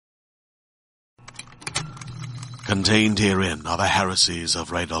Contained herein are the heresies of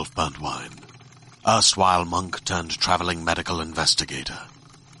Radolf Burntwine, erstwhile monk turned traveling medical investigator.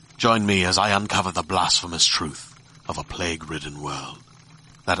 Join me as I uncover the blasphemous truth of a plague-ridden world,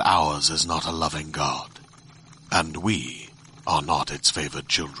 that ours is not a loving God, and we are not its favored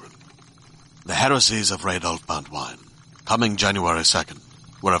children. The heresies of Radolf Burntwine, coming January 2nd,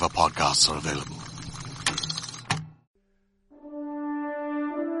 wherever podcasts are available.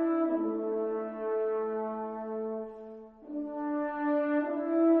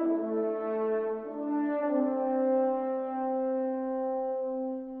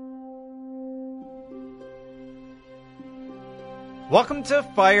 Welcome to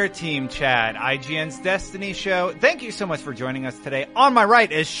Fireteam Chat, IGN's Destiny show. Thank you so much for joining us today. On my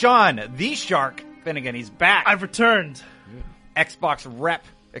right is Sean, the Shark Finnegan. He's back. I've returned. Xbox rep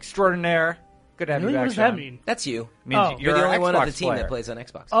extraordinaire. Good to have you back, What does Sean. that mean? That's you. Means You're the only one of the Xbox team player. that plays on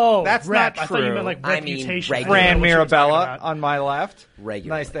Xbox. Oh, That's rep. not I thought you true. meant like I mean, reputation. regular. Fran I don't know what you were talking Mirabella about. on my left.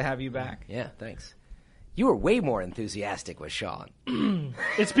 Regular. Nice to have you back. Yeah, thanks. You were way more enthusiastic with Sean.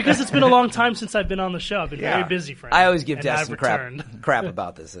 It's because it's been a long time since I've been on the show. I've been Yeah. very busy, Fran. I always give and I've Destin returned. crap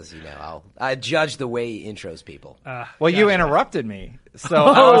about this, as you know. I judge the way he intros people. Well, you interrupted me, so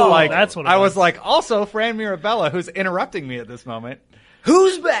I was like, that's what it I was was. like, also Fran Mirabella, who's interrupting me at this moment.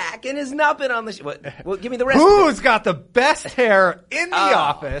 Who's back and has not been on the show? Well, give me the rest of Who's it. got the best hair in the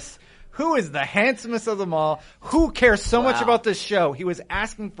office? Who is the handsomest of them all? Who cares so much Wow. about this show? He was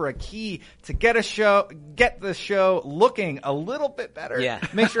asking for a key to get the show looking a little bit better. Yeah.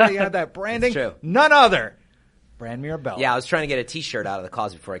 Make sure you have that branding. It's true. None other. Fran Mirabella. Yeah, I was trying to get a T-shirt out of the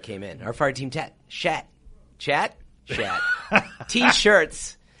closet before I came in. Our fire team chat.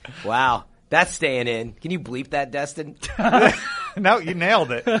 T-shirts. Wow, that's staying in. Can you bleep that, Destin? No, you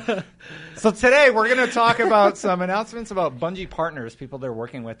nailed it. So today we're going to talk about some announcements about Bungie partners, people they're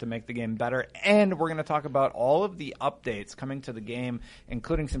working with to make the game better, and we're going to talk about all of the updates coming to the game,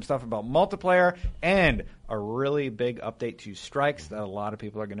 including some stuff about multiplayer and a really big update to Strikes that a lot of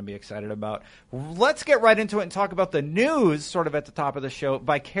people are going to be excited about. Let's get right into it and talk about the news sort of at the top of the show.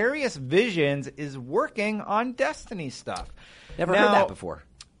 Vicarious Visions is working on Destiny stuff. Never Now, heard that before.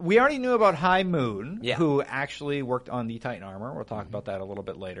 We already knew about High Moon, Yeah. who actually worked on the Titan armor. We'll talk about that a little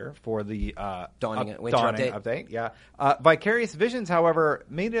bit later for the Dawning Winter update. Yeah. Vicarious Visions, however,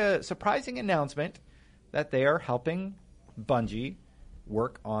 made a surprising announcement that they are helping Bungie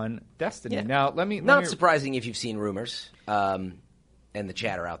work on Destiny. Yeah. Now, let me Not surprising if you've seen rumors and the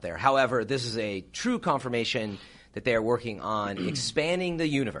chatter out there. However, this is a true confirmation that they are working on expanding the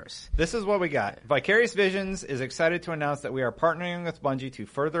universe. This is what we got. Vicarious Visions is excited to announce that we are partnering with Bungie to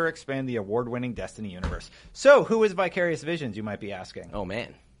further expand the award-winning Destiny universe. So, who is Vicarious Visions, you might be asking? Oh,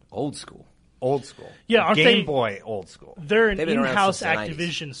 man. Old school. Old school. Yeah, aren't Game they- Boy old school. They're an They've been around in-house since the 90s.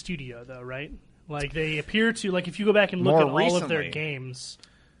 Activision studio, though, right? Like, they appear to, like, if you go back and look More at all of their recently. games,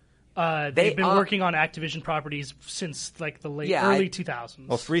 They they've been are- working on Activision properties since, like, the Yeah, early 2000s.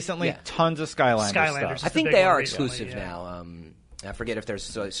 Most recently, Yeah. tons of Skylanders Skylanders. stuff. I think big they one are recently, exclusive yeah. now. I forget if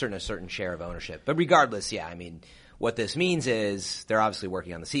there's a certain share of ownership. But regardless, yeah, I mean, what this means is they're obviously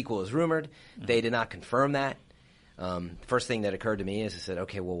working on the sequel as rumored. They did not confirm that. First thing that occurred to me is I said,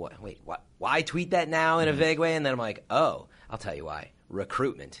 okay, well, why tweet that now in a vague way? And then I'm like, oh, I'll tell you why.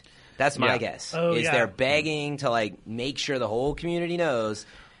 Recruitment. That's my Yeah. guess. Oh, is yeah. they're begging to like make sure the whole community knows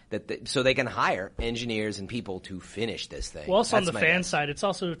that so they can hire engineers and people to finish this thing. Well, also on That's the my fan guess. side, it's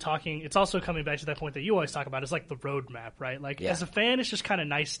also coming back to that point that you always talk about, is like the roadmap, right? Like, Yeah. as a fan, it's just kind of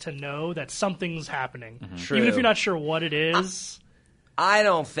nice to know that something's happening. True. Even if you're not sure what it is.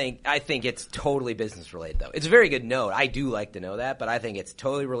 I think it's totally business related though. It's a very good note. I do like to know that, but I think it's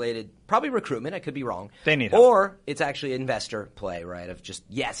totally related. Probably recruitment. I could be wrong. They need help. Or it's actually investor play, right? Of just,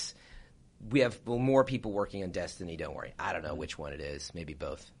 yes, we have more people working on Destiny. Don't worry. I don't know which one it is. Maybe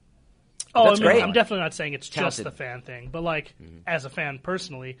both. Oh, That's I mean, great. I'm definitely not saying it's Talented. just the fan thing, but like as a fan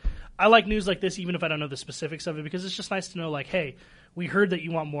personally, I like news like this even if I don't know the specifics of it, because it's just nice to know, like, hey, we heard that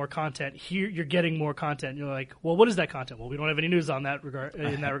you want more content. Here, you're getting more content. You're like, well, what is that content? Well, we don't have any news on that regard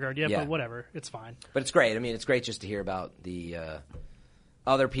yet, Yeah. but whatever, it's fine. But it's great. I mean, it's great just to hear about the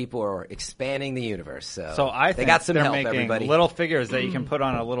other people are expanding the universe. So I they think got some they're help, making everybody. little figures that you can put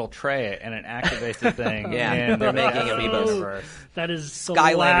on a little tray and it activates the thing. Yeah, and they're making Destiny Amiibos. universe. That is the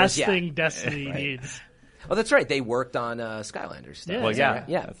Skylanders, last yeah. thing Destiny needs. Oh, that's right. They worked on Skylanders stuff. Yeah. Well, yeah, Right?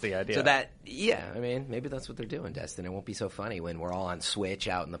 Yeah. that's the idea. So I mean, maybe that's what they're doing, Destin. It won't be so funny when we're all on Switch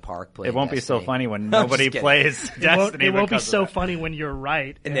out in the park playing It won't be so Destiny. funny when I'm nobody just kidding. plays Destiny. It won't be because of so that. funny when you're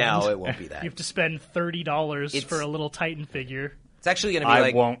right. and No, it won't be that. You have to spend $30 It's- for a little Titan figure. It's actually going to be I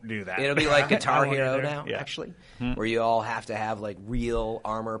like won't do that. It'll be like Guitar won't Hero either. now, Yeah. actually, where you all have to have like real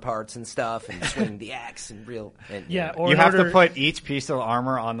armor parts and stuff, and swing the axe and real. And, Yeah, or You in have order, to put each piece of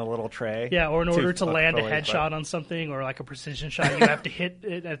armor on the little tray. Yeah, or in order to land a fully headshot on something or like a precision shot, you have to hit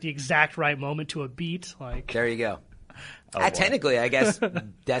it at the exact right moment to a beat. Like, there you go. boy. Technically, I guess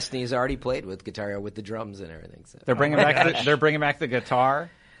Destiny's already played with Guitar Hero with the drums and everything. So. They're bringing they're bringing back the guitar.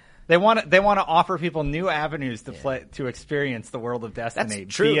 They want to offer people new avenues to play to experience the world of Destiny.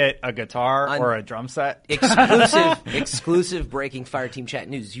 That's true. Be it a guitar or a drum set. Exclusive breaking Fireteam chat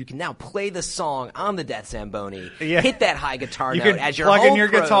news. You can now play the song on the Death Zamboni. Yeah. Hit that high guitar You note can as your plug in home your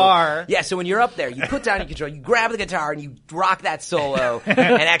pro. guitar. Yeah, so when you're up there, you put down your controller, you grab the guitar, and you rock that solo, and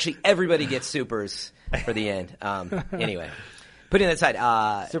actually everybody gets supers for the end. Anyway, putting that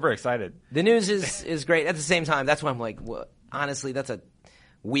aside, Super excited. the news is great. At the same time, that's why I'm like, well, honestly, that's a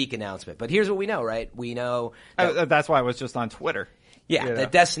weak announcement. But here's what we know, right? We know that, That's why I was just on Twitter.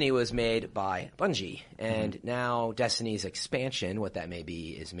 that Destiny was made by Bungie. And now Destiny's expansion, what that may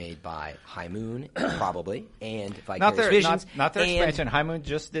be, is made by High Moon, probably, and Vicarious Visions. Not their and- expansion. High Moon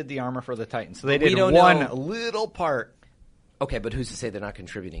just did the armor for the Titans, so they We did don't one know- little part. Okay, but who's to say they're not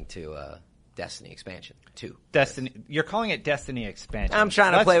contributing to Destiny expansion 2? Destiny. You're calling it Destiny expansion. I'm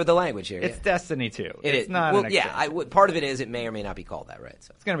trying to play with the language here. It's yeah. Destiny 2. It It's is. not Well, an yeah. expansion. Part of it is it may or may not be called that, right?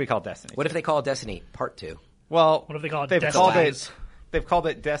 So, It's going to be called Destiny. what if they call it Destiny Part 2? Well, What if they call it they've Destinies? They've called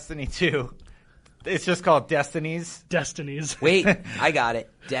it Destiny 2. It's just called Destinies. Destinies. Wait, I got it.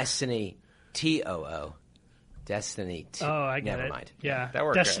 Destiny TOO. Destiny 2. Oh, I get Never it. mind. Yeah, That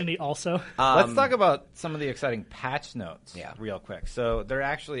worked Destiny also. Let's talk about some of the exciting patch notes Yeah. real quick. So there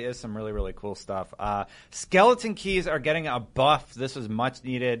actually is some really, really cool stuff. Skeleton keys are getting a buff. This is much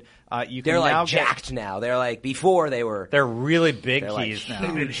needed. You can They're now like jacked now. They're like, before they were. They're really big They're like keys now.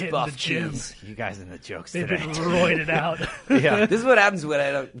 been huge hitting buff the gym. keys. You guys in the jokes They've today. been roided out. Yeah. This is what happens when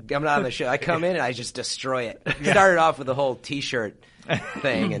I'm not on the show. I come in and I just destroy it. Started off with the whole T-shirt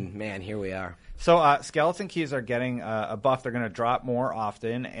thing, and man, here we are. So skeleton keys are getting a buff. They're going to drop more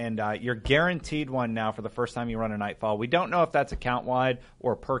often, and you're guaranteed one now for the first time you run a Nightfall. We don't know if that's account-wide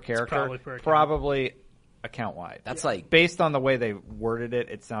or per character. probably per account. Probably account-wide. That's like Based on the way they worded it,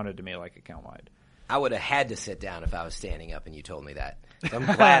 it sounded to me like account-wide. I would have had to sit down if I was standing up and you told me that. So I'm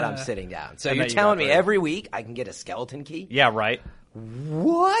glad I'm sitting down. So And you're that you telling got me right. every week I can get a skeleton key? Yeah, right?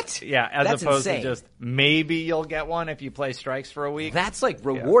 What? Yeah, as That's opposed insane. to just maybe you'll get one if you play Strikes for a week. That's like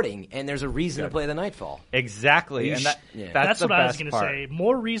rewarding, and there's a reason to play the Nightfall. Exactly. You And sh- that, yeah. that's the what I was best going to part. say.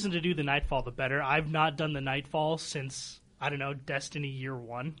 More reason to do the Nightfall, the better. I've not done the Nightfall since, I don't know, Destiny Year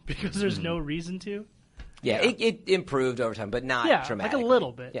 1, because there's no reason to. Yeah, it improved over time, but not Yeah, like a dramatically.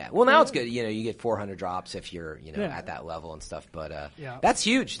 little bit. Yeah, well, now it's good. You know, you get 400 drops if you're, Yeah. at that level and stuff. But Yeah. that's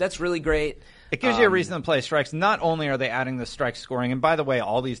huge. That's really great. It gives you a reason to play Strikes. Not only are they adding the Strike scoring, and by the way,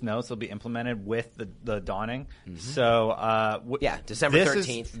 all these notes will be implemented with the Dawning. So, December this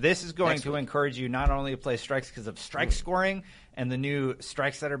 13th. This is going next to week. encourage you not only to play Strikes because of Strike scoring and the new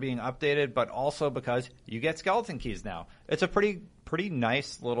Strikes that are being updated, but also because you get skeleton keys now. It's a pretty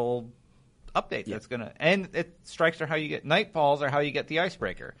nice little update that's gonna, and Strikes are how you get Nightfalls are how you get the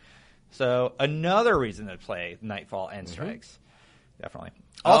Icebreaker. So another reason to play Nightfall and Strikes, definitely.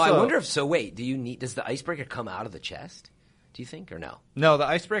 I Also- wonder if wait, does the icebreaker come out of the chest? Do you think or no? No, the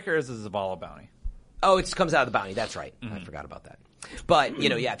Icebreaker is a Zavala bounty. Oh, it comes out of the bounty. That's right. I forgot about that. But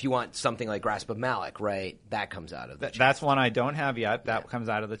if you want something like Grasp of Malak, right, that comes out of the chest. That's one I don't have yet. That comes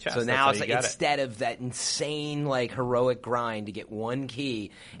out of the chest. So That's now how it's you like get it. instead of that insane heroic grind to get one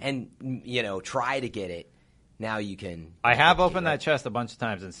key and try to get it, now you can. I have get the key, opened right? that chest a bunch of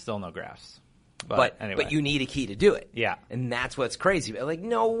times and still no graphs. But anyway, you need a key to do it. Yeah. And that's what's crazy. Like,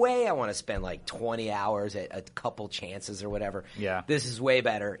 no way I want to spend 20 hours at a couple chances or whatever. Yeah. This is way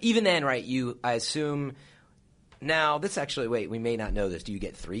better. Even then, right, I assume. Now, this actually, we may not know this. Do you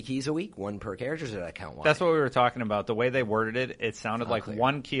get 3 keys a week? 1 per character, or does that count 1? that's what we were talking about. The way they worded it, it sounded like clear.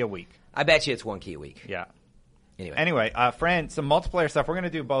 1 key a week. I bet you it's 1 key a week. Yeah. Anyway. Fran, some multiplayer stuff. We're going to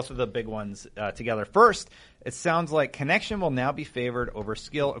do both of the big ones together. First, it sounds like connection will now be favored over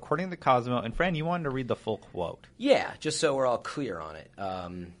skill, according to Cosmo. And Fran, you wanted to read the full quote. Yeah, just so we're all clear on it.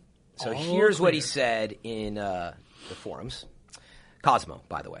 So here's what he said in the forums. Cosmo,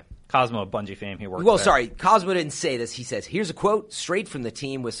 by the way. Cosmo, Bungie fame, he worked Well, there. sorry, Cosmo didn't say this. He says, here's a quote straight from the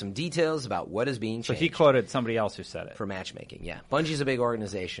team with some details about what is being So changed he quoted somebody else who said it. for matchmaking. Yeah, Bungie's a big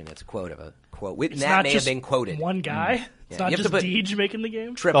organization. It's a quote of a quote. It's that not may just have been quoted. one guy. Yeah, It's not you have just to put Deej making the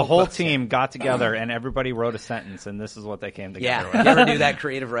game. Triple The whole quotes, yeah. team got together and everybody wrote a sentence, and this is what they came together Yeah, with. you ever do that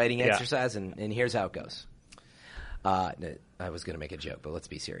creative writing Yeah. exercise? And here's how it goes. No, I was going to make a joke, but let's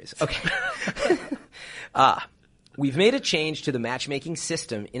be serious. Okay. We've made a change to the matchmaking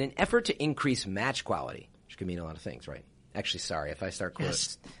system in an effort to increase match quality, which could mean a lot of things, right? Actually, sorry if I start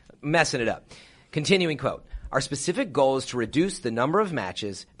messing it up. Continuing quote. Our specific goal is to reduce the number of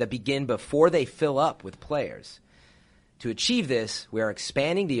matches that begin before they fill up with players. To achieve this, we are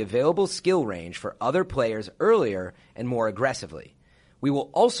expanding the available skill range for other players earlier and more aggressively. We will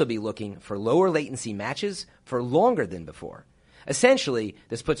also be looking for lower latency matches for longer than before. Essentially,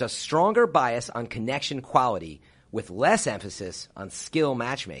 this puts a stronger bias on connection quality with less emphasis on skill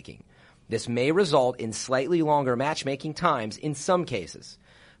matchmaking. This may result in slightly longer matchmaking times in some cases.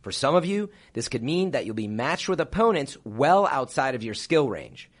 For some of you, this could mean that you'll be matched with opponents well outside of your skill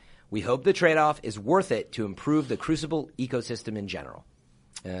range. We hope the trade-off is worth it to improve the Crucible ecosystem in general.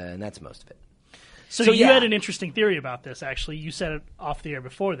 And that's most of it. So you had an interesting theory about this, actually. You said it off the air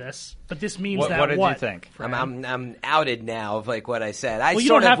before this, but this means what did you think? I'm outed now of like what I said. Well, you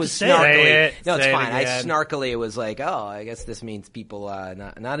don't have to say it. No, it's fine. I snarkily was like, oh, I guess this means people,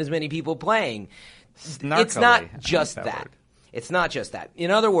 not as many people playing. Snarkily. It's not just that that. word. It's not just that.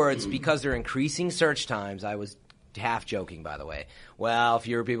 In other words, because they're increasing search times, I was half joking, by the way. Well, if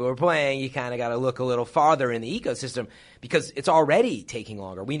fewer people are playing, you kind of got to look a little farther in the ecosystem because it's already taking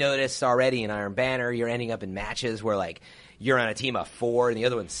longer. We noticed already in Iron Banner, you're ending up in matches where like you're on a team of 4 and the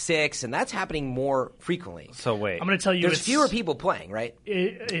other one's 6, and that's happening more frequently. So wait, I'm going to tell you, there's fewer people playing, right?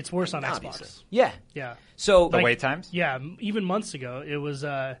 It's worse on Obviously. Xbox. Yeah. So the wait times? Yeah, even months ago, it was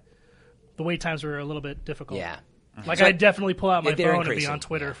the wait times were a little bit difficult. Yeah. Like, So I'd definitely pull out my they're phone and be increasing, on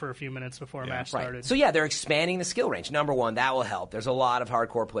Twitter for a few minutes before a match Right. started. So, yeah, they're expanding the skill range. Number one, that will help. There's a lot of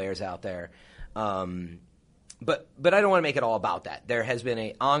hardcore players out there. But I don't want to make it all about that. There has been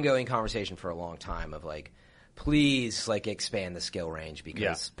an ongoing conversation for a long time of, like, please, like, expand the skill range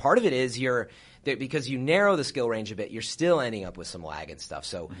because part of it is because you narrow the skill range a bit, you're still ending up with some lag and stuff.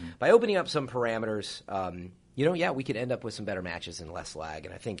 So by opening up some parameters, we could end up with some better matches and less lag.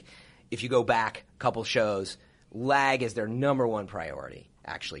 And I think if you go back a couple shows, lag is their number one priority,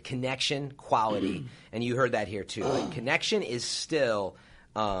 actually. Connection, quality, and you heard that here too. Like, connection is still,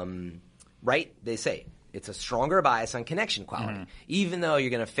 right? They say it's a stronger bias on connection quality, even though you're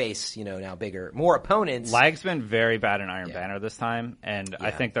going to face, now more opponents. Lag's been very bad in Iron Banner this time, and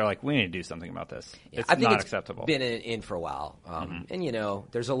I think they're like, we need to do something about this. It's I think not it's acceptable. Been in for a while, and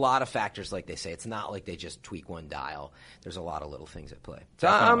there's a lot of factors, like they say. It's not like they just tweak one dial. There's a lot of little things at play. So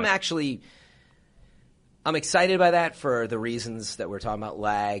I'm excited by that for the reasons that we're talking about,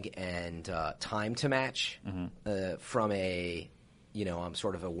 lag and time to match. From I'm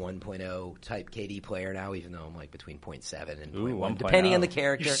sort of a 1.0 type KD player now, even though I'm like between 0.7 and 0.1, depending on the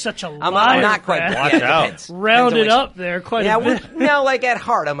character. You're such a liar, I'm not quite. Watch out. Rounded up there quite a bit. No, like at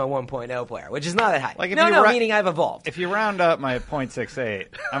heart, I'm a 1.0 player, which is not that high. Like meaning I've evolved. If you round up my 0.68,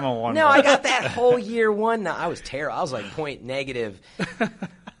 I'm a 1. No, I got that whole year one. I was terrible. I was like point negative.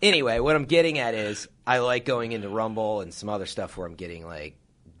 Anyway, what I'm getting at is I like going into Rumble and some other stuff where I'm getting like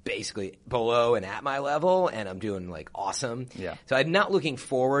basically below and at my level, and I'm doing like awesome. Yeah. So I'm not looking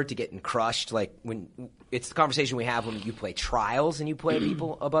forward to getting crushed. Like when it's the conversation we have when you play trials and you play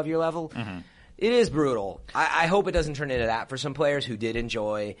people above your level. It is brutal. I hope it doesn't turn into that for some players who did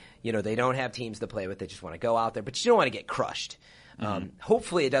enjoy. They don't have teams to play with. They just want to go out there, but you don't want to get crushed.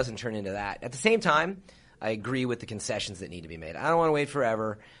 Hopefully, it doesn't turn into that. At the same time, I agree with the concessions that need to be made. I don't want to wait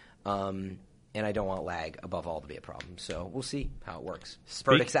forever. And I don't want lag above all to be a problem. So we'll see how it works.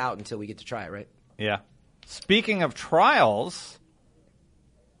 Verdict's out until we get to try it, right? Yeah. Speaking of trials,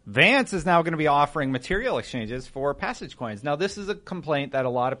 Vance is now going to be offering material exchanges for passage coins. Now, this is a complaint that a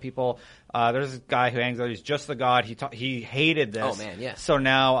lot of people there's a guy who hangs out. He's just the god. He hated this. Oh, man, yeah. So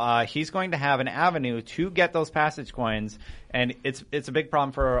now he's going to have an avenue to get those passage coins, and it's a big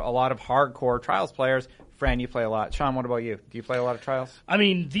problem for a lot of hardcore trials players. Fran, you play a lot. Sean, what about you? Do you play a lot of trials? I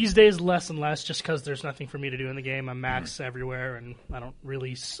mean, these days less and less, just because there's nothing for me to do in the game. I'm max everywhere, and I don't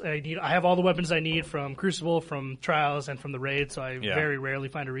really. I have all the weapons I need from Crucible, from trials, and from the raid. So I very rarely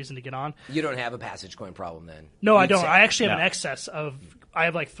find a reason to get on. You don't have a passage coin problem then? No, I don't. I actually have an excess of. I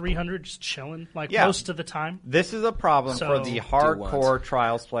have like 300 just chilling, most of the time. This is a problem for the hardcore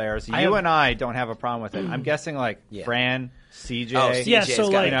trials players. You and I don't have a problem with it. I'm guessing Fran, CJ. Oh, CJ's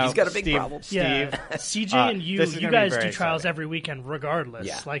he's got a big Steve, problem. Steve. CJ and you guys do trials every weekend regardless.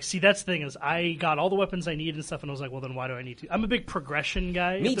 Yeah. That's the thing is I got all the weapons I need and stuff, and I was like, well, then why do I need to? I'm a big progression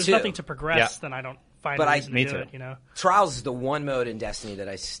guy. Me if there's too. nothing to progress, then I don't find a reason to do it, Trials is the one mode in Destiny that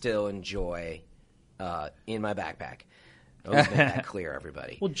I still enjoy in my backpack. Always make that clear,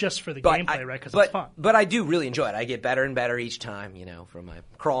 everybody. Well, just for the gameplay, right? Because it's fun. But I do really enjoy it. I get better and better each time,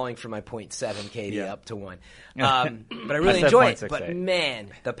 crawling from my 0.7 KD up to 1. But I really enjoy it. But man,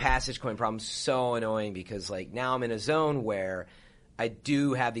 the passage coin problem is so annoying because now I'm in a zone where I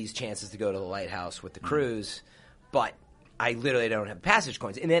do have these chances to go to the lighthouse with the crews, but I literally don't have passage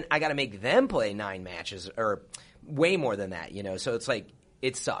coins. And then I got to make them play 9 matches or way more than that, So it's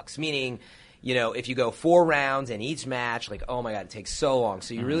it sucks. Meaning, if you go 4 rounds in each match, oh my God, it takes so long.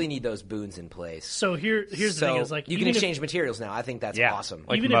 So you really need those boons in place. So here's the thing is you can exchange materials now. I think that's awesome.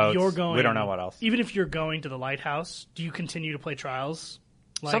 Even if you're going, we don't know what else. Even if you're going to the lighthouse, do you continue to play trials?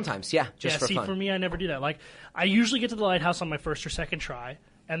 Sometimes, yeah, just for fun. For me, I never do that. I usually get to the lighthouse on my first or second try,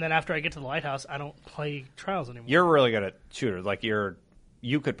 and then after I get to the lighthouse, I don't play trials anymore. You're really good at shooters.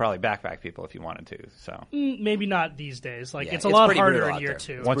 You could probably backpack people if you wanted to. So maybe not these days. It's a lot harder in year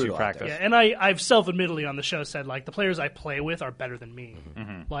 2. Once you practice. Yeah, and I've self-admittedly on the show said the players I play with are better than me.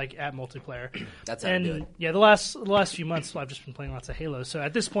 At multiplayer. That's how to do it. Yeah, the last few months I've just been playing lots of Halo. So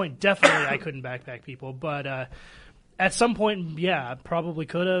at this point, definitely I couldn't backpack people, but. At some point, yeah, I probably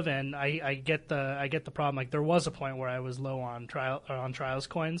could have, and I get the problem. There was a point where I was low on trials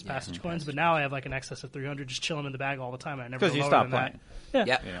coins, passage coins, but now I have an excess of 300 just chilling in the bag all the time. And I never because you stopped playing. Yeah.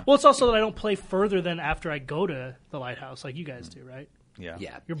 Yeah. Well, it's also that I don't play further than after I go to the lighthouse, like you guys do, right?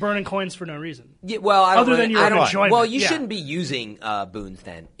 Yeah. You're burning coins for no reason. Yeah, well, other than your enjoyment. Well, you shouldn't be using boons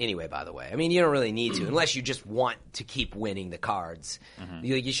then anyway, by the way. I mean, you don't really need to unless you just want to keep winning the cards.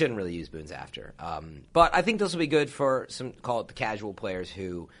 You shouldn't really use boons after. But I think this will be good for call it the casual players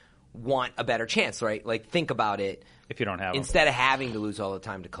who want a better chance, right? Think about it. If you don't have them. Instead of having to lose all the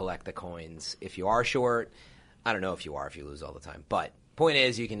time to collect the coins, if you are short, I don't know if you lose all the time. But point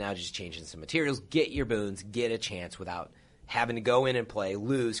is, you can now just change in some materials, get your boons, get a chance without having to go in and play,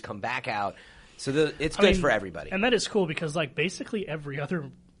 lose, come back out. So it's good for everybody. And that is cool because basically every other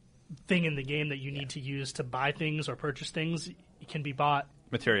thing in the game that you need to use to buy things or purchase things can be bought.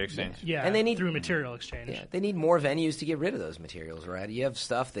 Material exchange. Yeah, and they need through material exchange. Yeah, they need more venues to get rid of those materials, right? You have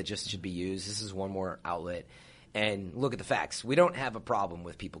stuff that just should be used. This is one more outlet. And look at the facts. We don't have a problem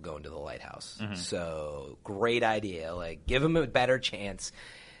with people going to the lighthouse. So great idea. Give them a better chance.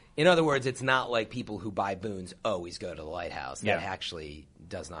 In other words, it's not like people who buy boons always go to the lighthouse. That actually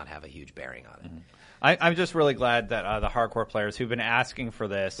does not have a huge bearing on it. I'm just really glad that the hardcore players who've been asking for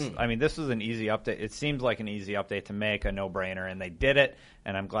this, I mean, this was an easy update. It seems like an easy update to make, a no-brainer, and they did it,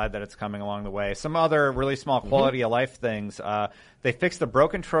 and I'm glad that it's coming along the way. Some other really small quality of life things. They fixed the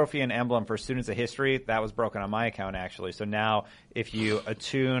broken trophy and emblem for Students of History. That was broken on my account, actually. So now if you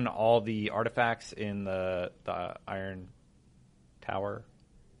attune all the artifacts in the Iron Tower...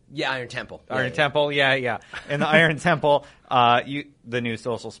 Yeah, Iron Temple. Iron Temple, yeah. In the Iron Temple, the new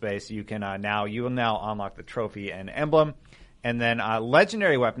social space, you can you will now unlock the trophy and emblem, and then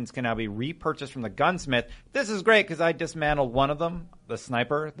legendary weapons can now be repurchased from the gunsmith. This is great because I dismantled one of them, the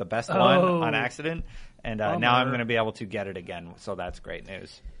sniper, the best one, on accident, and now I'm going to be able to get it again. So that's great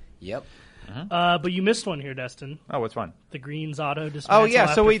news. Yep. But you missed one here, Destin. Oh, which one? The Greens auto dismantle. Oh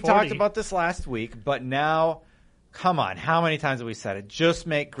yeah, so we 40. talked about this last week, but now. Come on, how many times have we said it? Just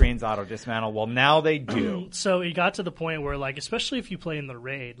make Greens auto dismantle. Well, now they do. So it got to the point where, especially if you play in the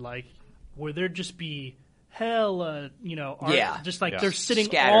raid, where there'd just be just they're sitting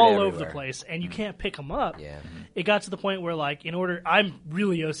scattered all everywhere. over the place, and you can't pick them up. Yeah. It got to the point where, I'm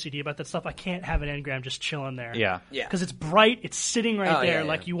really OCD about that stuff. I can't have an engram just chilling there. Yeah. Because it's bright, it's sitting right there.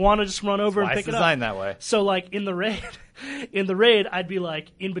 Yeah. You want to just run over and pick it up. It's designed that way. So, in the raid, I'd be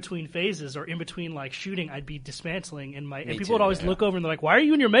in between phases or in between shooting, I'd be dismantling and people would always look over and they're like, "Why are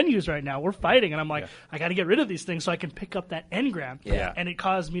you in your menus right now? We're fighting." And I'm like, "I got to get rid of these things so I can pick up that engram." Yeah. And it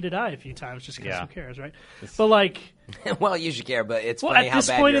caused me to die a few times just because who cares, right? But well, you should care, but it's funny at how this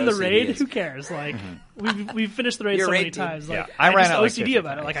bad point your in the OCD raid, is. who cares? We've finished the raid Your so many raid team. times. Yeah. I ran just it OCD 50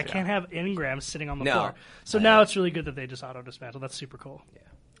 about it. times, I can't have engrams sitting on the No. floor. So now it's really good that they just auto dismantle. That's super cool. Yeah.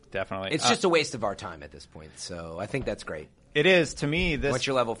 Definitely. It's just a waste of our time at this point, so I think that's great. It is, to me. Once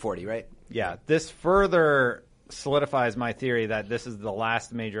you're level 40, right? Yeah, this further solidifies my theory that this is the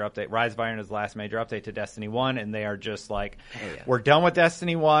last major update. Rise of Iron is the last major update to Destiny 1, and they are just we're done with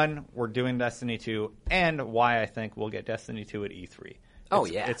Destiny 1, we're doing Destiny 2, and why I think we'll get Destiny 2 at E3.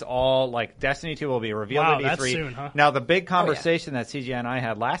 It's all Destiny 2 will be revealed at E3. That's soon, huh? Now, the big conversation that CJ and I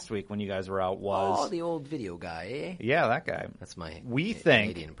had last week when you guys were out was... Oh, the old video guy, eh? Yeah, that guy. That's my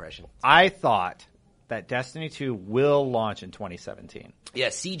Canadian impression. I thought that Destiny 2 will launch in 2017. Yeah,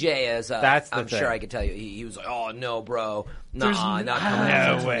 CJ is. I'm sure I could tell you. He was like, "Oh no, bro, not coming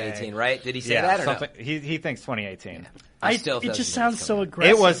out in 2018." Right? Did he say that or no? He thinks 2018. It just sounds so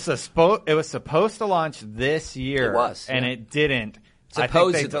aggressive. It was supposed to launch this year. It was, and it didn't.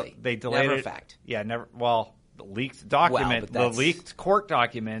 Supposedly, they delayed never it. Fact. Yeah, never. Well, the leaked document, the leaked court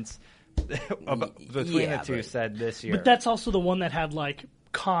documents between the two said this year. But that's also the one that had like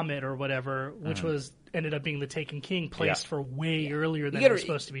Comet or whatever, which was ended up being the Taken King placed for way earlier than it was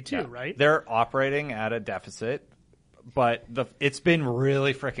supposed to be too, right? They're operating at a deficit, but it's been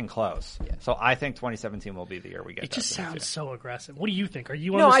really freaking close. Yeah. So I think 2017 will be the year we get. It just sounds so aggressive. What do you think? Are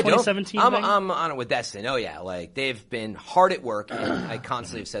you on this 2017 thing? I'm on it with Destiny. Oh yeah, like they've been hard at work, and I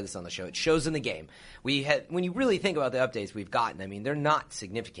constantly have said this on the show. It shows in the game. When you really think about the updates we've gotten, I mean, they're not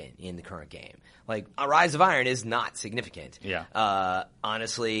significant in the current game. Like Rise of Iron is not significant. Yeah.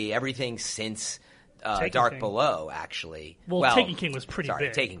 Honestly, everything since Dark Below, actually. Well, Taken King was pretty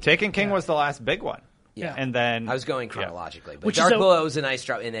big. Taken King was the last big one. Yeah. And then I was going chronologically, but Dark Below is a nice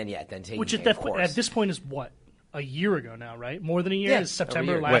drop, and then Taken King, of course. At this point is what? A year ago now, right? More than a year? Is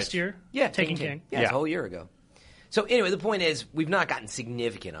September last year? Yeah, Taken King. Yeah, it's a whole year ago. So anyway, the point is, we've not gotten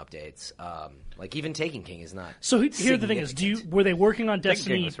significant updates. Like even Taken King is not. So here the thing is, were they working on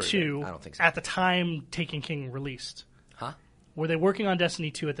Destiny 2 I don't think so. at the time Taken King released? Huh? Were they working on Destiny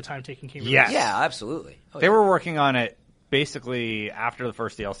 2 at the time Taken King released? Yes. Yeah, absolutely. They were working on it basically after the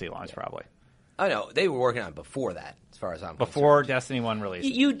first DLC launch, probably. Oh no, they were working on it before that, as far as I'm before Destiny 1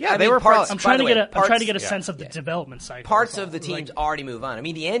 released. They were parts. I'm trying to get a sense of the development cycle. Parts of the teams already move on. I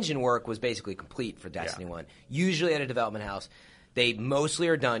mean, the engine work was basically complete for Destiny 1. Usually at a development house, they mostly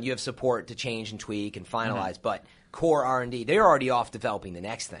are done. You have support to change and tweak and finalize, but core R&D, they're already off developing the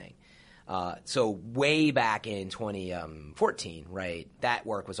next thing. So way back in 2014, right, that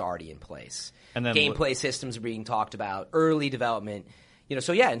work was already in place. And then gameplay systems are being talked about, early development.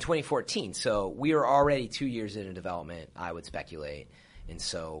 So yeah, in 2014. So we are already 2 years into development, I would speculate. And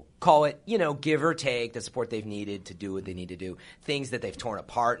so call it, give or take the support they've needed to do what they need to do. Things that they've torn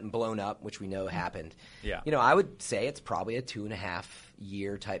apart and blown up, which we know happened. Yeah. I would say it's probably a 2.5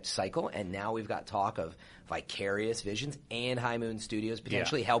 year type cycle. And now we've got talk of Vicarious Visions and High Moon Studios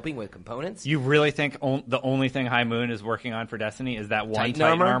potentially helping with components. You really think the only thing High Moon is working on for Destiny is that one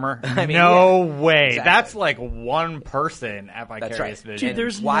Titan armor? I mean, no way. Exactly. That's like one person at Vicarious Visions. Dude,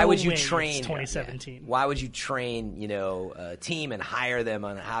 there's why no would you way train it's 2017? Why would you train, a team and hire them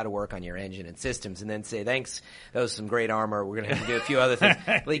on how to work on your engine and systems and then say, thanks, that was some great armor. We're going to have to do a few other things.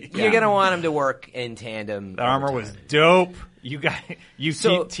 You're going to want them to work in tandem. The armor was dope. You guys,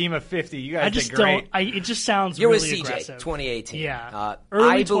 team of 50. You guys did great. It just sounds You're really with CJ, aggressive. 2018. Yeah,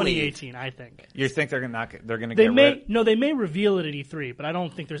 early 2018. I think. You think they're going to They get may rid? no, they may reveal it at E3, but I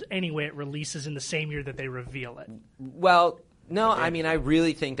don't think there's any way it releases in the same year that they reveal it. Well, no, I mean I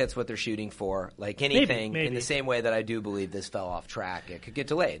really think that's what they're shooting for. Like anything, maybe. in the same way that I do believe this fell off track, it could get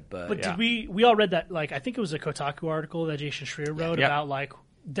delayed. But did we all read that? Like I think it was a Kotaku article that Jason Schreier wrote about like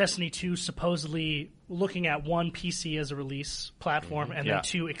Destiny 2 supposedly looking at one PC as a release platform and then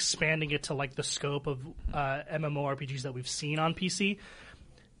two expanding it to like the scope of MMORPGs that we've seen on PC.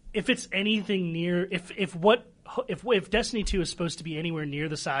 If it's anything near, if Destiny 2 is supposed to be anywhere near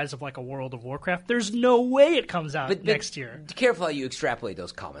the size of like a World of Warcraft, there's no way it comes out next year. Be careful how you extrapolate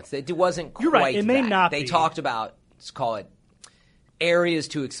those comments. It wasn't quite. You're right. It may that. not. They talked about, let's call it, areas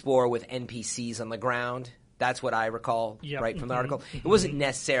to explore with NPCs on the ground. That's what I recall, right, from the article. It wasn't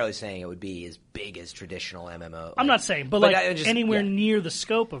necessarily saying it would be as big as traditional MMO. I'm not saying, but anywhere near the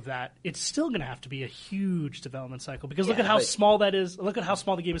scope of that, it's still going to have to be a huge development cycle because look at how small that is. Look at how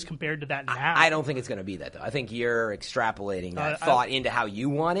small the game is compared to that now. I don't think it's going to be that, though. I think you're extrapolating that thought into how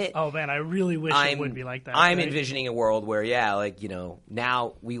you want it. Oh, man, I really wish it would be like that. I'm envisioning a world where,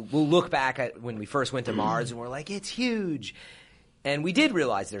 now we'll look back at when we first went to Mars and we're like, it's huge. And we did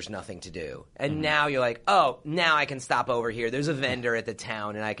realize there's nothing to do. And now you're like, oh, now I can stop over here. There's a vendor at the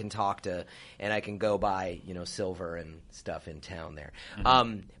town, and I can talk to, and I can go buy, silver and stuff in town there.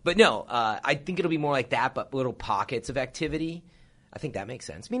 But no, I think it'll be more like that, but little pockets of activity. I think that makes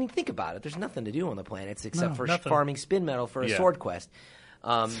sense. Meaning, think about it. There's nothing to do on the planets except for farming spin metal for a sword quest.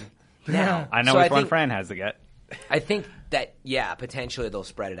 Now, I know which one Fran has to get. I think that, potentially they'll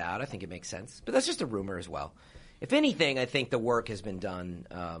spread it out. I think it makes sense. But that's just a rumor as well. If anything, I think the work has been done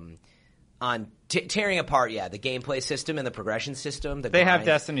on tearing apart, the gameplay system and the progression system. They have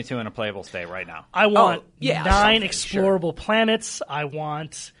Destiny 2 in a playable state right now. I want 9 explorable planets. I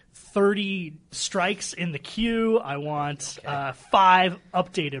want 30 strikes in the queue. I want 5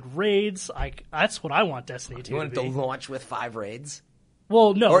 updated raids. That's what I want Destiny 2 to be. You want it to launch with 5 raids?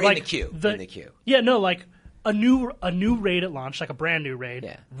 Well, no, Or like in the queue. Yeah, no, like a new raid at launch, like a brand new raid,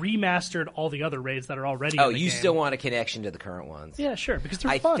 Yeah. remastered all the other raids that are already. Oh, in the you game. still want a connection to the current ones? Yeah, sure, because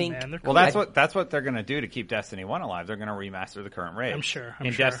they're I fun, think- man. They're Well, cool. that's what they're going to do to keep Destiny 1 alive. They're going to remaster the current raid. I'm sure.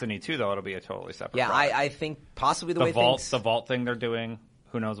 In Destiny 2, though, it'll be a totally separate Yeah, product. I think possibly the the way vault thing they're doing,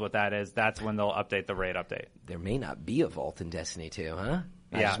 who knows what that is, that's when they'll update the raid update. there may not be a vault in Destiny 2, huh?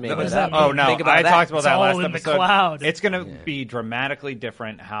 I Yeah. just made What that does up. that mean? Oh, no, Think about I that. talked about It's that all last in the episode. cloud. It's going to be dramatically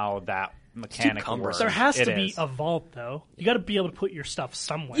different how that mechanic cumbersome. works. There has It to be is. a vault, though. You got to be able to put your stuff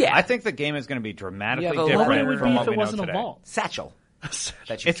somewhere. Yeah. I think the game is going to be dramatically You have a different What would it would from be what if it we know wasn't a today. vault? Satchel.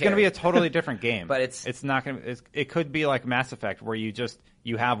 That you It's going to be carry. a totally different game. But it's not going to. It could be like Mass Effect, where you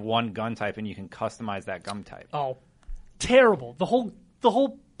have one gun type and you can customize that gun type. Oh, terrible! The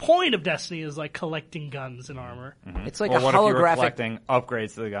whole point of Destiny is like collecting guns and armor. It's like Or a what if you were holographic. collecting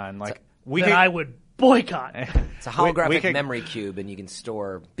upgrades to the gun? Like we That could. I would boycott. It's a holographic we could- memory cube, and you can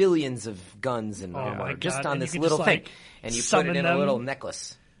store billions of guns and armor my just God. on And you this can little just, thing. like, And you put it summon in a them. little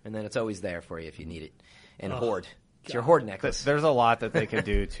necklace, and then it's always there for you if you need it. And hoard. It's your hoard necklace. There's a lot that they could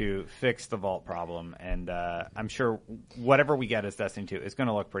do to fix the vault problem, and I'm sure whatever we get as Destiny 2 is going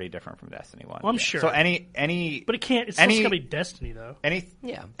to look pretty different from Destiny 1. Well, I'm sure. So any, But it can't. It's still any- gonna be Destiny, though.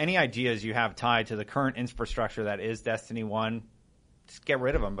 Yeah. any ideas you have tied to the current infrastructure that is Destiny 1, just get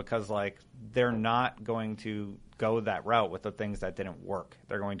rid of them, because like they're not going to go that route with the things that didn't work.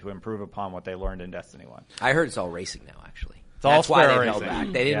 They're going to improve upon what they learned in Destiny 1. I heard it's all racing now, actually. all That's why square they held racing. back.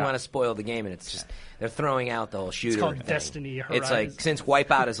 They didn't Yeah. want to spoil the game, and it's just they're throwing out the whole shooter called thing. Destiny It's like Horizon. since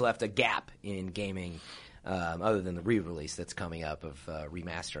Wipeout has left a gap in gaming, other than the re-release that's coming up of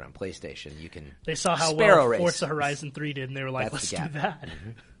remaster on PlayStation, you can. They saw how Sparrow well race. Forza Horizon 3 did, and they were like, That's "Let's the do gap. that."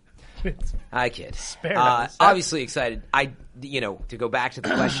 It's- I kid. Sparrows. Obviously excited. To go back to the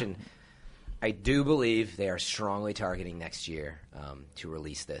question, I do believe they are strongly targeting next year to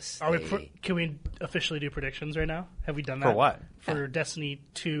release this. Are we? Can we officially do predictions right now? Have we done that For what? For Destiny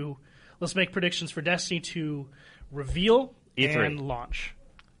 2. Let's make predictions for Destiny 2 reveal E3. and launch.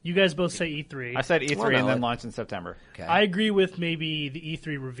 You guys both say E3. I said E3 Well, no, and then it- launch in September. Okay. I agree with maybe the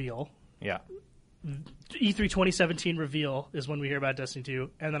E3 reveal. Yeah. E3 2017 reveal is when we hear about Destiny 2,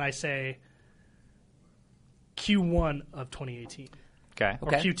 and then I say Q1 of 2018 Okay.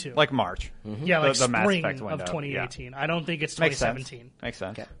 or Q2. Like March. Yeah, like the Mass spring Effect of window, 2018. I don't think it's Makes sense. 2017. Makes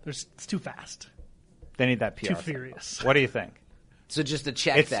sense. Okay. It's too fast. They need that PR. Too cycle. furious. What do you think? So just to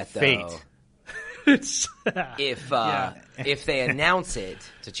check It's that, though, fate. It's if they announce it,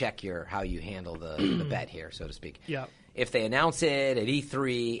 to check how you handle the bet here, so to speak. Yeah. If they announce it at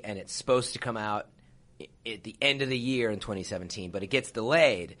E3 and it's supposed to come out at the end of the year in 2017, but it gets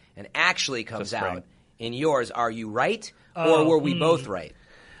delayed and actually comes spring. out in yours, are you right, or were we both right?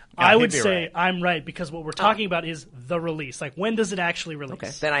 I would he'd be say right. I'm right because what we're talking about is the release. Like, when does it actually release? Okay.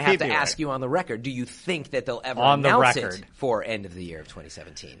 Then I have He'd to be ask right. you on the record: do you think that they'll ever On the announce record. it for end of the year of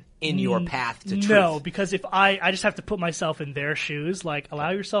 2017 in your path to truth? No, because if I just have to put myself in their shoes. Like,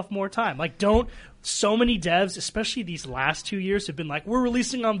 allow yourself more time. Like, don't. So many devs, especially these last 2 years, have been like, "We're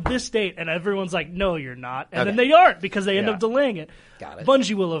releasing on this date," and everyone's like, "No, you're not," and then Okay. they aren't because they end Yeah. up delaying it. Got it.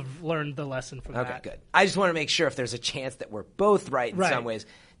 Bungie will have learned the lesson from Okay, that. good. I just want to make sure if there's a chance that we're both right in Right. some ways.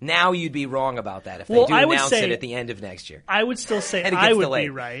 Now you'd be wrong about that if they Well, do I would announce say- it at the end of next year. I would still say And it I gets would delayed. be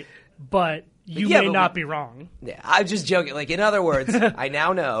right, but you Yeah, may but not we- be wrong. Yeah, I'm just joking. Like, in other words, I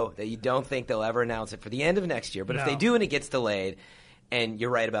now know that you don't think they'll ever announce it for the end of next year. But if No. they do and it gets delayed, and you're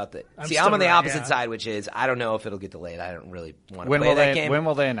right about that. I'm See, still I'm on the right, opposite yeah. side, which is I don't know if it'll get delayed. I don't really want to When play will that they? game. When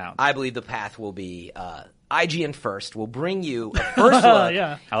will they announce? I believe the path will be IGN first. Will bring you a first look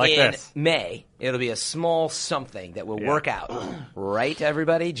Yeah. I like in this. May. It'll be a small something that will work out, right,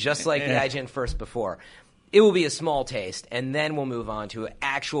 everybody? Just like the IGN first before. It will be a small taste, and then we'll move on to an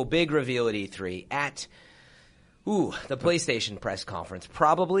actual big reveal at E3 at the PlayStation press conference.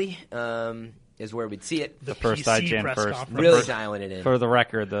 Probably is where we'd see it. The first PC IGN press first. conference. the Really first- dialing it in. For the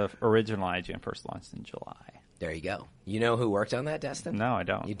record, the original IGN first launched in July. There you go. You know who worked on that, Destin? No, I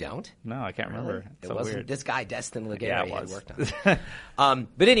don't. You don't? No, I can't remember. It's It so wasn't weird. this guy, Destin Legary, Yeah, it had was. worked on it.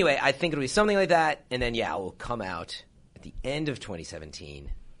 But anyway, I think it'll be something like that, and then, it will come out at the end of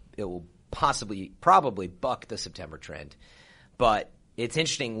 2017. It will probably buck the September trend. But it's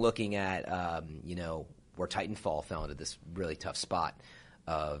interesting looking at, where Titanfall fell into this really tough spot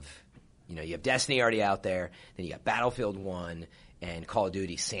of, you have Destiny already out there, then you got Battlefield 1 and Call of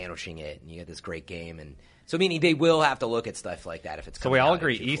Duty sandwiching it, and you get this great game. And so, meaning they will have to look at stuff like that if it's So coming we all out in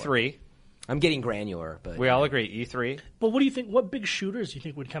agree Q4. E3. I'm getting granular, but We all agree E3. But what do you think? What big shooters do you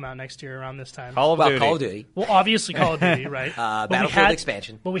think would come out next year around this time? Call of Duty. Call of Duty. Well, obviously Call of Duty, right? But we Battlefield had-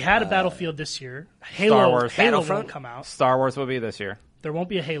 expansion. But we had a Battlefield this year. Halo, Star Wars. Halo Battlefront? won't come out. Star Wars will be this year. There won't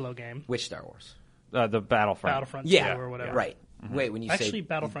be a Halo game. Which Star Wars? The Battlefront. Battlefront 2 Yeah, or whatever. right. Wait, when you Actually, say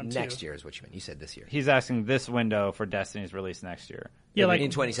Battlefront next 2. year is what you meant. You said this year. He's asking this window for Destiny's release next year. Yeah, like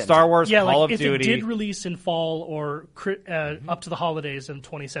in 2017. Star Wars, yeah, Call like of if Duty. it did release in fall or up to the holidays in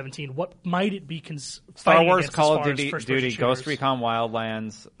 2017, what might it be? Star Wars, against Call as of far as Duty, first-person Ghost shooters? Recon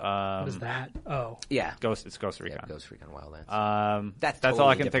Wildlands. What is that? Oh, Yeah. It's Ghost Recon. Yeah, Ghost Recon Wildlands. That's totally all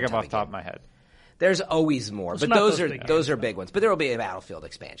I can think different of off type the top of of my head. There's always more, It's but not those those are big those games, are big ones. But there will be a Battlefield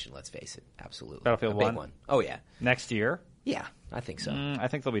expansion. Let's face it, absolutely. Battlefield a big 1? one. Oh yeah, Next year? yeah. I think so. I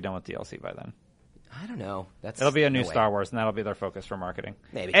think they'll be done with DLC by then. I don't know. It'll be a new no way. Star Wars, and that'll be their focus for marketing.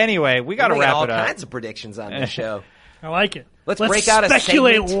 Maybe. Anyway, we got to We're making wrap all it up. kinds of predictions on this show. I like it. Let's break out a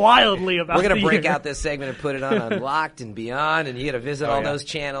speculate segment. wildly about. We're going the to break year. out this segment and put it on Unlocked and Beyond, and you got to visit all those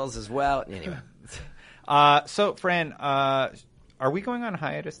channels as well. Anyway, So, Fran, are we going on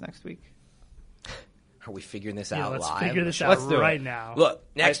hiatus next week? are we figuring this Yeah, out let's live? figure this out Let's do right it. now. Look,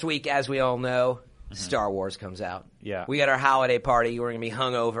 next week, as we all know, Star Wars comes out. Yeah. We got our holiday party. We're going to be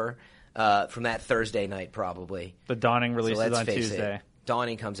hungover from that Thursday night, probably. The Dawning So releases let's on face Tuesday. it.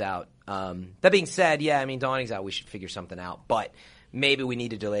 Dawning comes out. That being said, yeah, I mean, Dawning's out. We should figure something out. But maybe we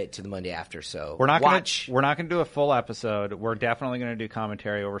need to delay it to the Monday after. So We're not watch. We're not going to do a full episode. We're definitely going to do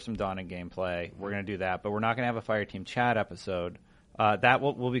commentary over some Dawning gameplay. We're going to do that, but we're not going to have a Fireteam chat episode. That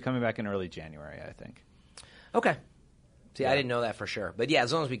will be coming back in early January, I think. Okay. See, I didn't know that for sure. But yeah,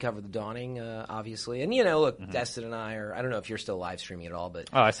 as long as we cover the Dawning, obviously. And, look, Destin and I are – I don't know if you're still live streaming at all, but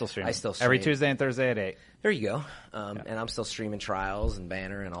 – I still stream. Every Tuesday and Thursday at 8. There you go. And I'm still streaming Trials and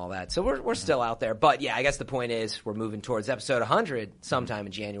Banner and all that. So we're still out there. But, yeah, I guess the point is we're moving towards episode 100 sometime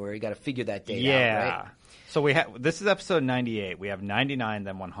in January. You got to figure that date out, right? So this is episode 98. We have 99,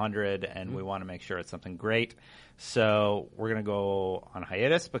 then 100, and we want to make sure it's something great. So we're going to go on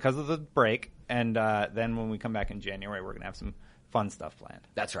hiatus because of the break, and then when we come back in January, we're going to have some fun stuff planned.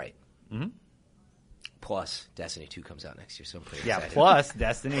 That's right. Mm-hmm. Plus, Destiny 2 comes out next year, so I'm pretty Yeah, excited. plus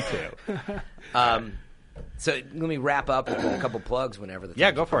Destiny 2. So let me wrap up with a couple plugs whenever the Yeah,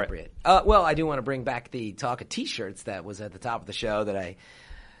 time's go for it. appropriate. Well, I do want to bring back the talk of T-shirts that was at the top of the show that I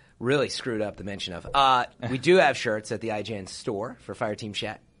really screwed up the mention of. We do have shirts at the IGN store for Fireteam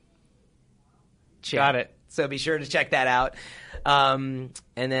Chat. Got it. So be sure to check that out. And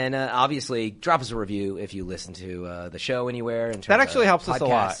then, obviously, drop us a review if you listen to the show anywhere. In terms That actually of helps us a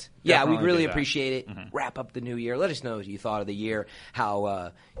lot. podcasts. Yeah, Definitely we'd really do that. appreciate it. Wrap up the new year. Let us know what you thought of the year,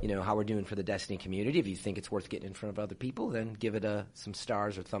 how how we're doing for the Destiny community. If you think it's worth getting in front of other people, then give it some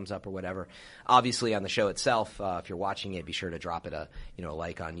stars or thumbs up or whatever. Obviously, on the show itself, if you're watching it, be sure to drop it a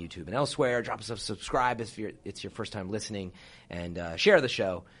like on YouTube and elsewhere. Drop us a subscribe if it's your first time listening, and share the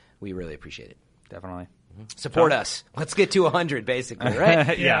show. We really appreciate it. Definitely. Support us. Let's get to 100, basically,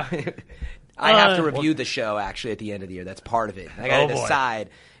 right? Yeah. I have to review the show, actually, at the end of the year. That's part of it. I got to boy. decide,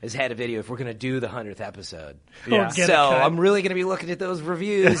 as head of video, if we're going to do the 100th episode. Yeah. Get So it cut. I'm really going to be looking at those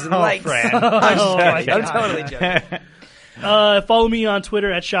reviews and likes. Fran. I'm totally joking. Follow me on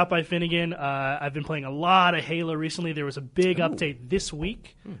Twitter at Shot by Finnegan. I've been playing a lot of Halo recently. There was a big update this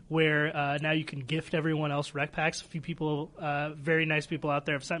week where now you can gift everyone else rec packs. A few people, very nice people out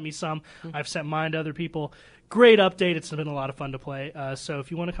there, have sent me some. I've sent mine to other people. Great update. It's been a lot of fun to play. So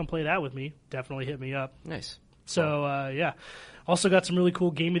if you want to come play that with me, definitely hit me up. Nice. So, yeah. Also got some really cool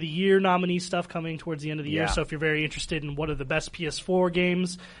Game of the Year nominee stuff coming towards the end of the year. Yeah. So if you're very interested in what are the best PS4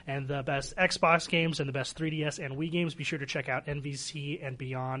 games and the best Xbox games and the best 3DS and Wii games, be sure to check out NVC and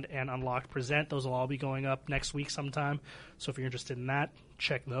Beyond and Unlocked Present. Those will all be going up next week sometime. So if you're interested in that,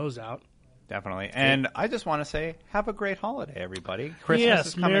 check those out. Definitely. And I just want to say, have a great holiday, everybody. Christmas Yes,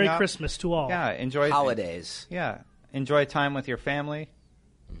 is coming Merry up. Christmas to all. Yeah, enjoy Holidays. Yeah, enjoy time with your family.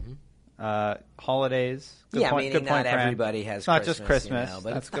 Holidays. Good point, meaning good point, not Fran. everybody has It's not Christmas. just Christmas.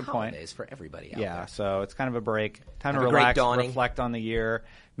 But That's it's a good the point. holidays for everybody out Yeah, there. so it's kind of a break. Time Have to a great relax, dawning. reflect on the year,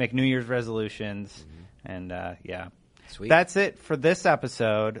 make New Year's resolutions, and yeah. Sweet. That's it for this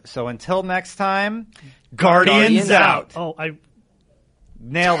episode. So until next time, Guardians out. Oh, I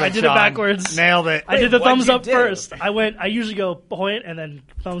Nailed it, did it Sean. backwards. Nailed it. I did the what'd thumbs you up do? first. I usually go point and then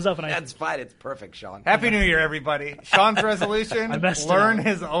thumbs up, and That's fine. It's perfect, Sean. Happy New Year, everybody. Sean's resolution, I messed it learn up.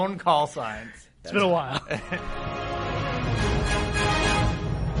 his own call signs. it's been a while.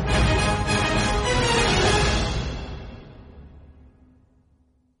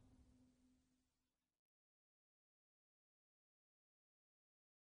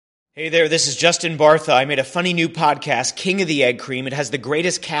 Hey there, this is Justin Bartha. I made a funny new podcast, King of the Egg Cream. It has the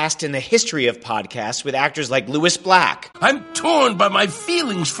greatest cast in the history of podcasts with actors like Louis Black, I'm torn by my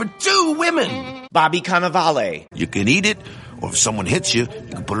feelings for two women. Bobby Cannavale, You can eat it, or if someone hits you, you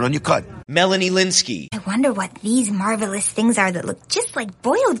can put it on your cut. Melanie Linsky, I wonder what these marvelous things are that look just like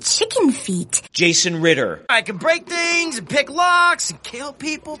boiled chicken feet. Jason Ritter, I can break things and pick locks and kill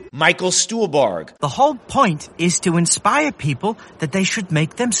people. Michael Stuhlbarg, The whole point is to inspire people that they should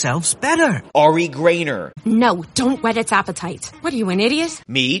make themselves better. Ari Grainer, No, don't whet its appetite. What are you, an idiot?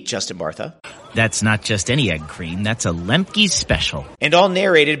 me, Justin Bartha, That's not just any egg cream, that's a Lemke's special. and all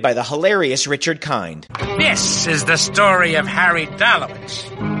narrated by the hilarious Richard Kind. This is the story of Harry Dalowitz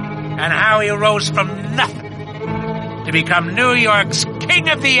and how he rose from nothing to become New York's King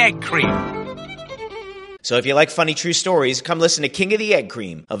of the Egg Cream. So if you like funny true stories, come listen to King of the Egg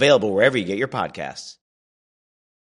Cream, available wherever you get your podcasts.